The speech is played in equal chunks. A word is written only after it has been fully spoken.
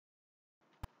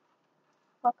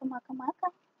Welcome, welcome, welcome.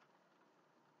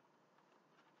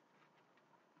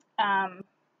 Um,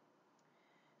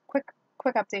 quick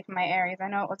update for my Aries. I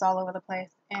know it was all over the place,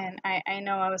 and I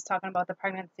know I was talking about the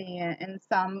pregnancy, and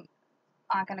some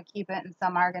aren't going to keep it, and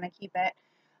some are going to keep it.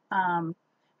 Um,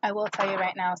 I will tell you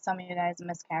right now, some of you guys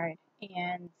miscarried,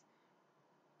 and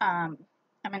I'm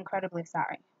incredibly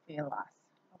sorry for your loss.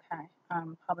 Okay,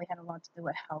 probably had a lot to do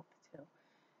with health too,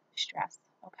 stress.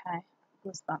 Okay,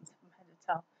 goosebumps from head to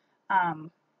toe.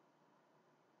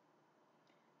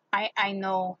 I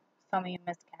know some of you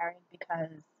miscarried because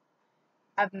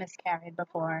I've miscarried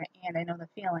before, and I know the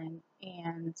feeling.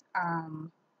 And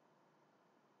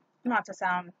not to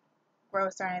sound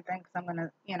gross or anything, because I'm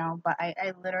gonna, but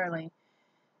I literally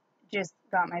just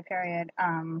got my period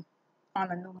on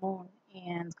the new moon,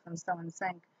 and because I'm still in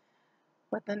sync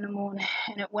with the new moon,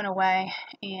 and it went away.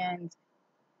 And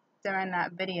during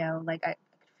that video, like I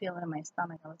could feel it in my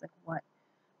stomach. I was like,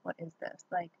 what is this?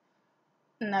 Like,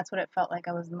 and that's what it felt like.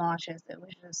 I was nauseous. It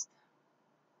was just,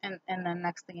 and then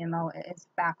next thing you know, it's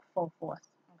back full force.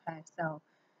 Okay, so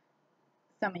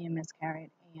some of you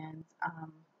miscarried, and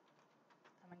I'm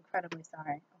incredibly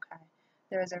sorry. Okay,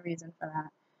 there is a reason for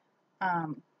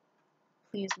that.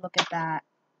 Please look at that,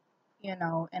 in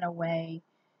a way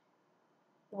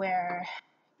where,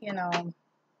 it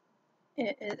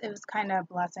was kind of a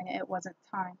blessing. It wasn't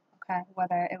time. Okay,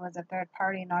 whether it was a third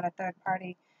party, not a third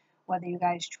party, whether you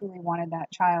guys truly wanted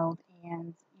that child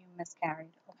and you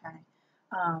miscarried. Okay,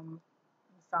 I'm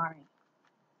sorry.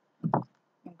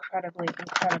 Incredibly,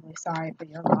 incredibly sorry for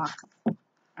your loss.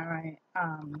 All right.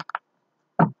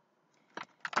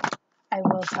 I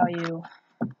will tell you,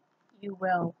 you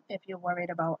will, if you're worried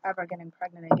about ever getting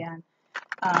pregnant again,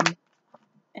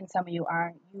 and some of you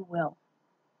are, you will.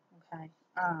 Okay.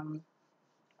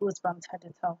 Goosebumps head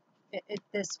to toe.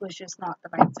 This was just not the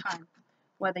right time,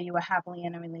 whether you were happily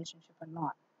in a relationship or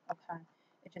not. Okay.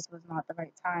 It just was not the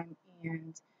right time,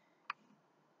 and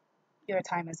your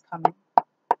time is coming.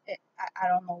 I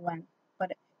don't know when,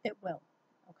 but it will.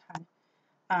 Okay.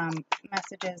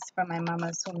 Messages from my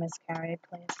mamas who miscarried,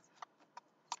 please.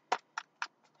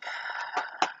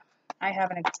 I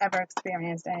haven't ever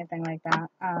experienced anything like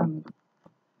that.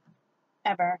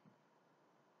 Ever.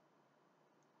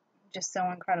 Just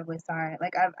so incredibly sorry.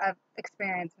 Like I've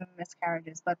experienced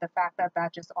miscarriages, but the fact that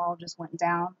that just all just went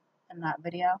down in that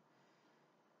video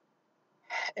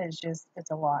is just,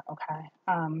 it's a lot. Okay.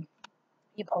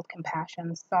 You hold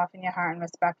compassion, soften your heart and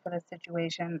respect for the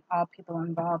situation, all people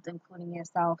involved, including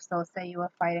yourself. So say you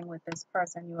were fighting with this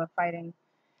person, you were fighting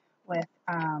with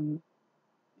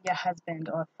your husband,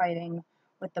 or fighting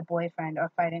with the boyfriend,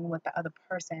 or fighting with the other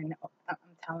person. I'm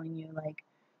telling you, like,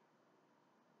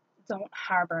 don't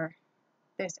harbor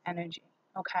this energy.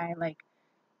 Okay, like,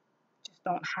 just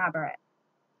don't harbor it.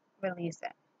 Release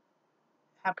it.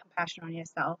 Have compassion on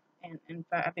yourself and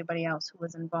for everybody else who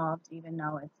was involved, even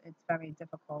though it's very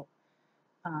difficult,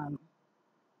 a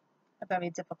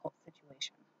very difficult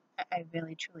situation. I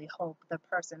really truly hope the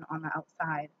person on the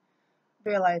outside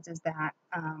realizes that,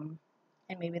 and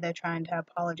maybe they're trying to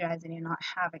apologize and you're not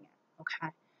having it.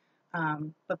 Okay,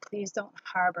 but please don't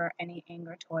harbor any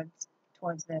anger towards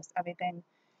this. Everything,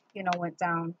 went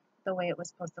down the way it was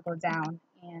supposed to go down,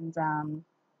 and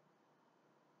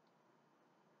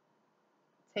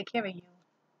take care of you.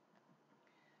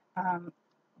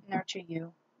 Nurture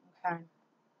you. Okay.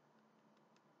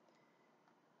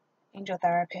 Angel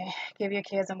therapy. Give your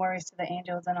cares and worries to the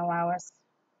angels and allow us,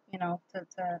 to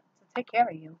take care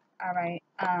of you. All right.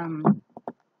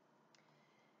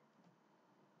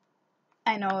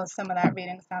 I know some of that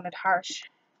reading sounded harsh,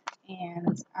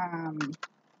 and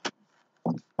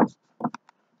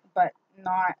but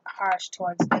not harsh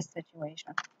towards this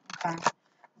situation. Okay.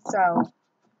 So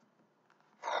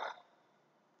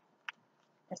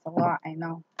it's a lot. I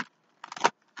know.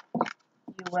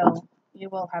 You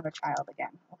will have a child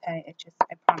again. Okay. I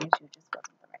promise you, it just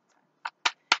wasn't the right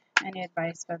time. Any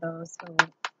advice for those who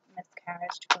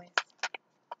miscarried, please?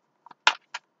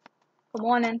 Good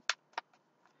morning.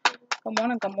 Good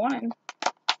morning. Good morning.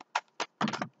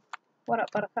 What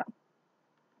up, buttercup?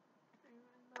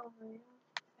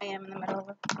 I am in the middle of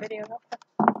a video.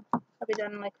 I'll be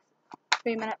done in like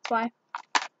 3 minutes. Why?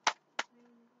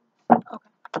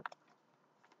 Okay.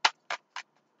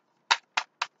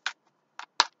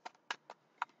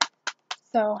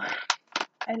 So,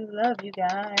 I love you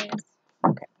guys.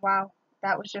 Okay. Wow.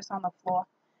 That was just on the floor.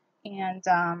 And,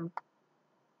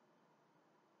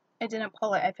 it didn't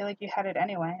pull it. I feel like you had it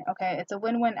anyway. Okay. It's a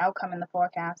win-win outcome in the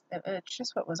forecast. It's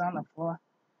just what was on the floor.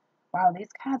 Wow.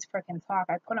 These cards freaking talk.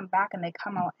 I put them back and they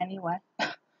come out anyway.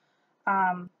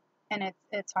 And it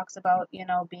talks about,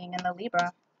 being in the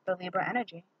Libra. the Libra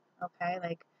energy, okay?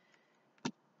 Like,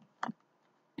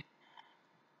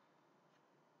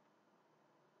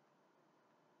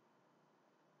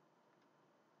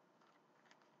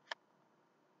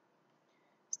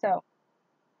 so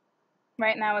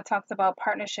right now it talks about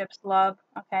partnerships, love,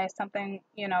 okay? Something,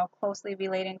 you know, closely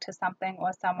relating to something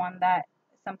or someone, that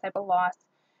some type of loss.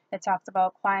 It talks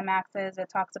about climaxes, it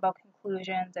talks about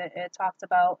conclusions, it talks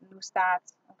about new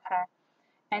starts, okay?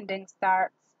 Ending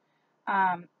starts,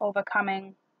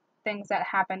 overcoming things that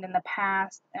happened in the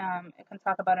past. It can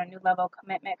talk about a new level of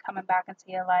commitment coming back into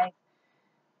your life.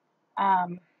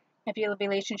 Um, if your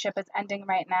relationship is ending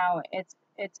right now, it's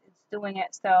doing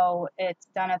it so it's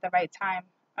done at the right time.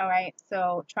 All right,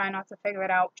 so try not to figure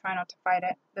it out. Try not to fight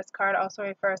it. This card also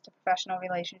refers to professional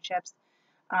relationships.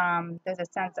 There's a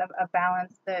sense of a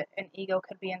balance that an ego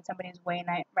could be in somebody's way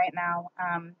right now,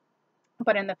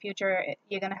 but in the future,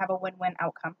 you're gonna have a win-win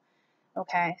outcome.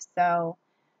 Okay, so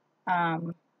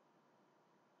um,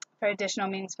 for additional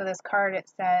meanings for this card, it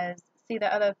says, see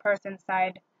the other person's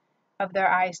side of their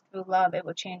eyes through love. It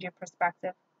will change your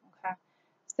perspective. Okay,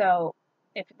 so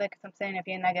if, like I'm saying, if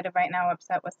you're negative right now,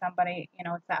 upset with somebody, you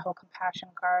know, it's that whole compassion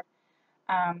card.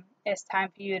 It's time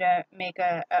for you to make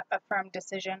a firm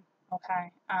decision.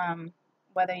 Okay,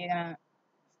 whether you're gonna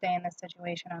stay in this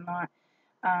situation or not.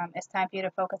 It's time for you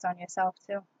to focus on yourself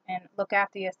too and look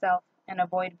after yourself and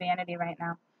avoid vanity right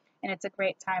now. And it's a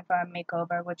great time for a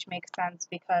makeover, which makes sense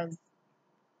because,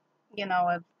 you know,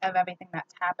 of everything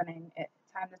that's happening. It's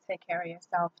time to take care of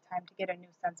yourself, time to get a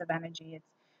new sense of energy.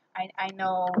 I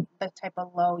know the type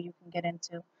of low you can get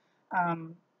into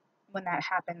um, when that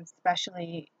happens,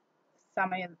 especially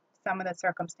some of some of the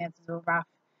circumstances were rough.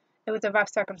 It was a rough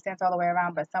circumstance all the way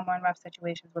around, but some were in rough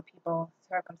situations with people,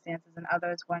 circumstances, and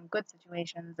others were in good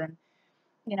situations. And,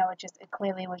 you know, it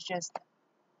clearly was just,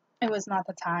 it was not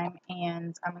the time.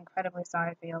 And I'm incredibly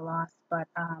sorry for your loss, but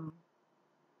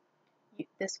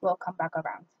this will come back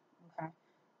around. Okay.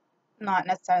 Not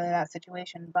necessarily that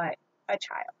situation, but a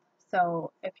child.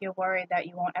 So if you're worried that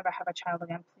you won't ever have a child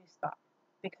again, please stop,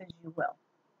 because you will.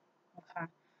 Okay.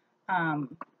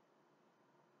 Um,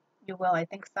 you will. I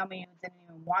think some of you didn't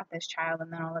even want this child,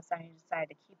 and then all of a sudden you decided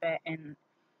to keep it, and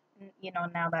you know,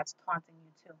 now that's taunting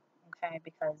you too. Okay,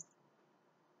 because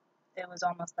it was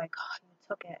almost like, oh, you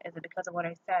took it. Is it because of what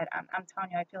I said? I'm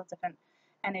telling you, I feel different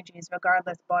energies.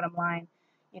 Regardless, bottom line,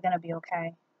 you're gonna be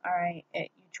okay. All right, you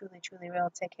truly, truly will.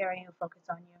 Take care of you. Focus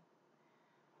on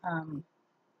you.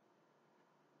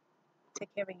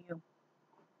 Take care of you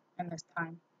in this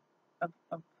time of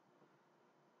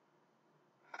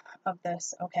of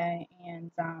this, okay?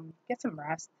 And get some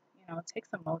rest. You know, take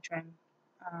some Motrin.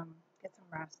 Get some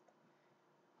rest.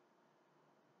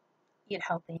 Eat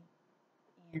healthy,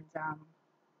 and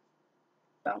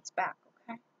bounce back,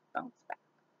 okay? Bounce back.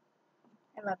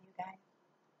 I love you guys.